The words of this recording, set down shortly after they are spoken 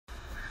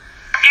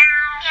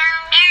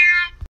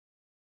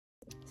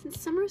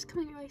summer is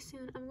coming really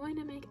soon, I'm going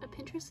to make a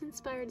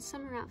Pinterest-inspired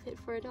summer outfit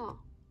for a doll.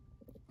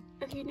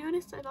 If you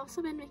noticed, I've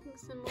also been making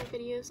some more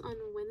videos on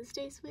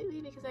Wednesdays lately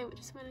because I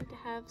just wanted to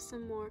have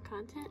some more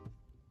content.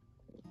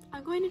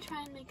 I'm going to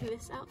try and make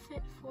this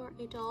outfit for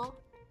a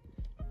doll.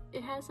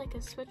 It has like a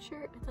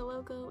sweatshirt with a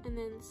logo and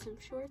then some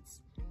shorts.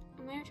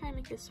 I'm going to try and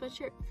make the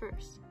sweatshirt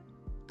first.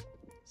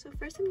 So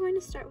first I'm going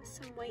to start with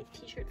some white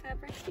t-shirt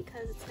fabric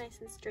because it's nice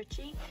and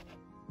stretchy.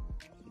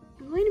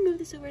 I'm going to move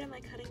this over to my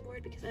cutting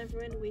board because I've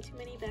ruined way too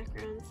many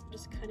backgrounds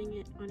just cutting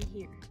it on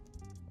here.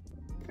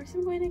 First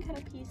I'm going to cut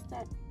a piece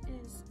that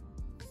is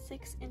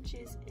 6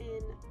 inches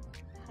in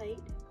height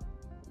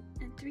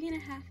and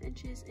 3.5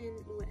 inches in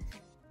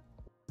width.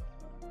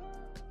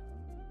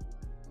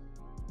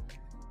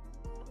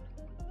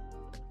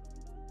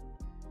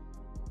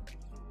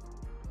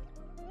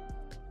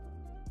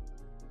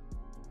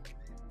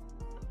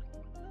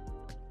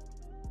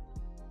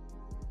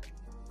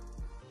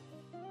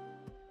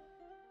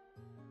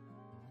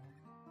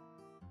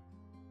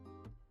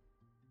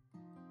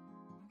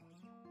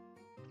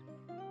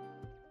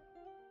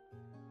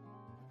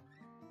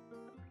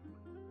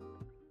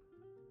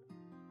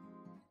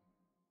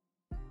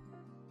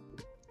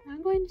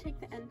 I'm going to take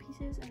the end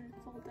pieces and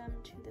fold them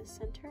to the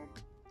center.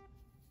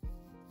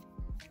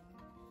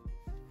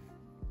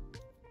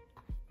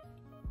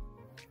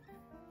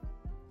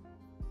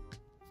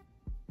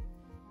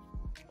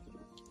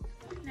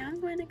 Now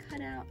I'm going to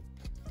cut out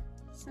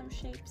some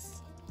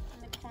shapes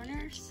in the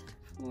corners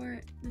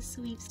for the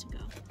sleeves to go.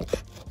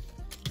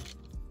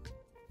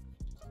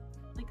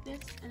 Like this,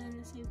 and then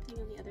the same thing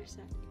on the other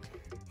side.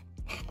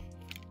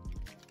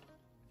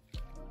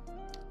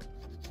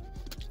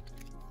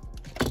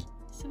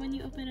 So when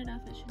you open it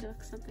up, it should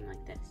look something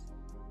like this.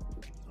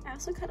 I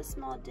also cut a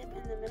small dip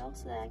in the middle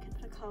so that I can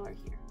put a collar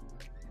here.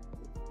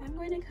 I'm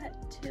going to cut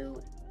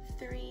 2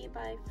 3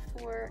 by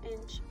 4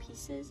 inch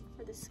pieces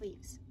for the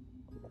sleeves.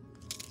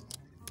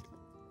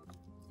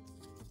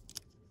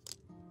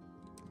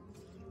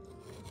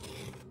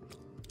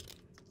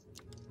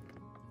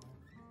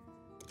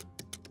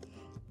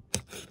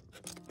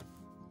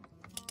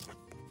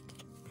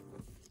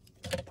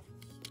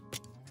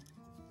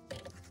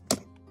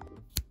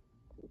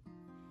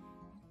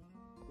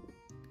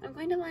 I'm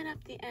going to line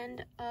up the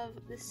end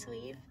of the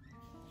sleeve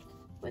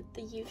with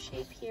the U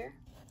shape here.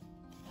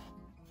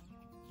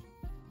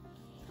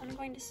 I'm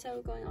going to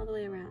sew going all the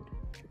way around.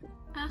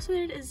 I also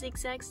added a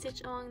zigzag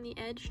stitch along the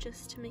edge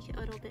just to make it a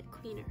little bit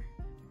cleaner.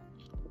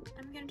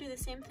 I'm going to do the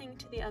same thing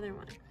to the other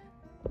one.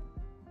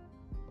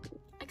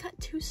 I cut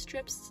 2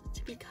 strips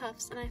to be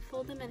cuffs and I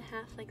fold them in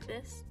half like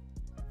this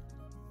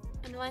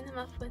and line them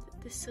up with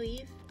the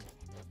sleeve,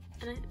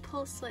 and I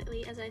pull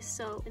slightly as I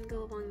sew and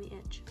go along the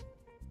edge.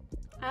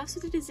 I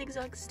also did a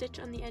zigzag stitch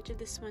on the edge of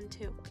this one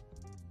too.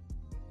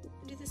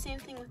 And do the same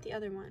thing with the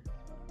other one.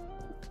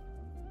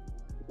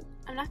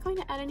 I'm not going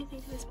to add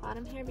anything to this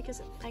bottom here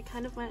because I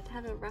kind of want it to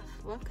have a rough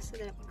look so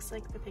that it looks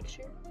like the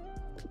picture.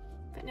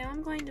 But now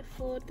I'm going to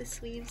fold the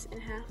sleeves in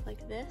half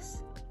like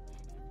this,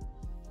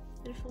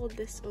 and fold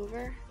this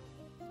over,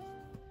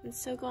 and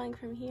sew going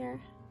from here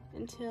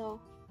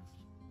until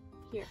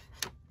here.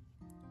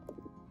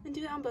 And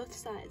do it on both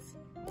sides.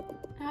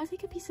 Now I'll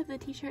take a piece of the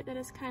t-shirt that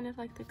is kind of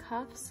like the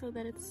cuff so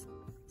that it's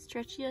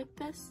stretchy like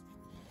this,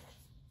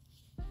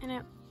 and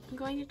I'm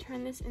going to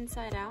turn this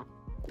inside out.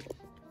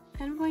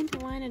 Then I'm going to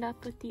line it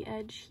up with the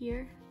edge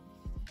here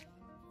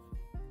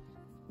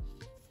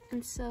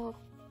and sew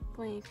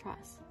going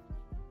across.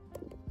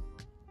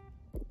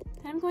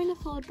 Then I'm going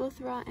to fold both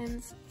raw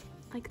ends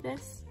like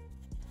this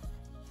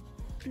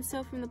and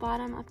sew from the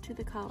bottom up to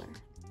the collar.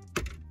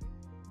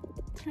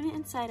 Turn it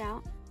inside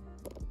out.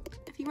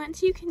 If you want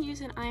to, you can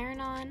use an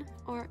iron-on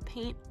or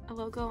paint a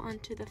logo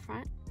onto the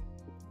front.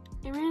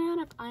 I ran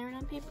out of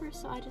iron-on paper,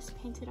 so I just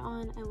painted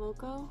on a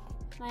logo.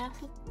 And I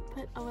also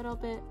put a little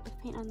bit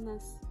of paint on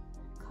this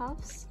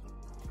cuffs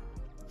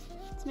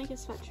to make a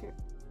sweatshirt.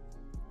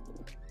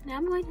 Now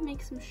I'm going to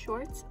make some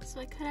shorts, so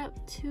I cut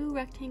out 2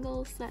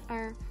 rectangles that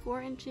are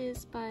 4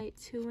 inches by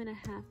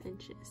 2.5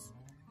 inches.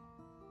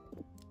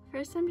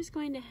 First I'm just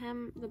going to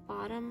hem the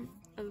bottom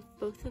of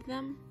both of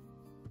them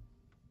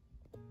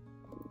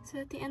so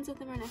that the ends of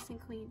them are nice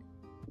and clean.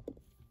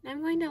 Now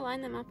I'm going to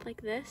line them up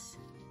like this,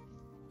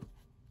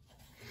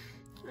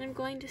 and I'm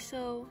going to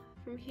sew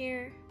from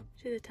here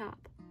to the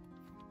top.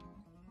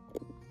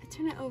 I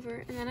turn it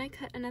over and then I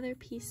cut another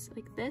piece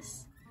like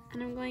this,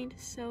 and I'm going to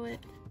sew it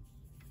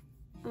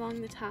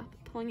along the top,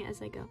 pulling it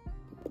as I go.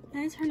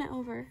 Then I turn it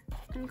over.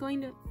 I'm going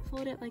to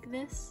fold it like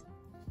this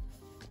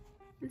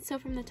and sew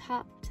from the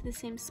top to the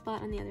same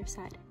spot on the other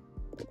side.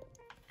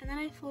 And then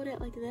I fold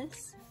it like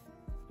this,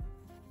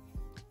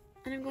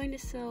 and I'm going to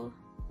sew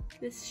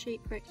this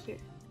shape right here.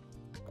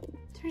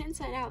 Turn it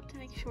inside out to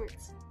make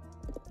shorts.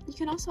 You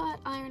can also add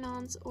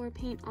iron-ons or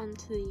paint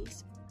onto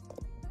these.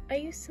 I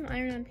used some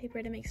iron-on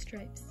paper to make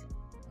stripes.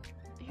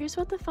 Here's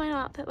what the final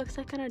outfit looks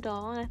like on a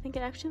doll, and I think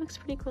it actually looks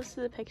pretty close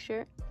to the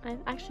picture. I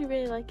actually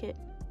really like it.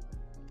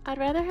 I'd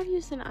rather have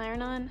used an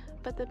iron-on,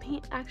 but the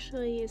paint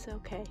actually is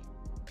okay.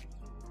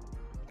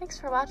 Thanks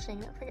for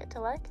watching. Don't forget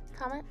to like,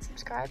 comment,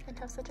 subscribe, and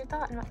tell us what your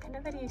thought and what kind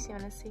of videos you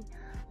want to see.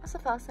 Also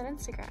follow us on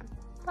Instagram.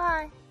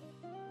 Bye!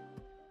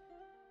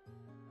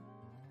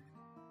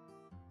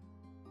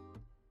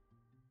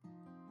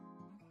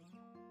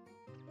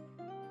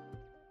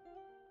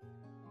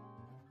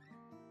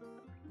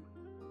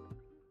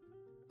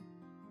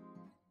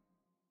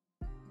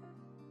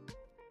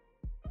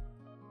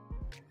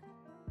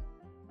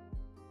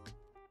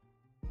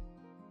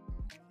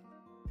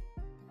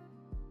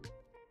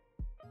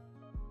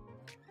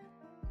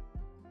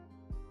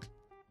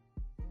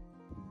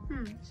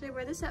 Should I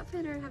wear this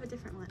outfit or have a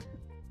different one?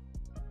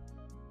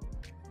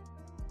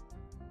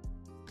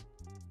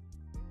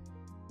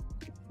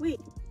 Wait,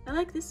 I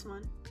like this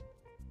one.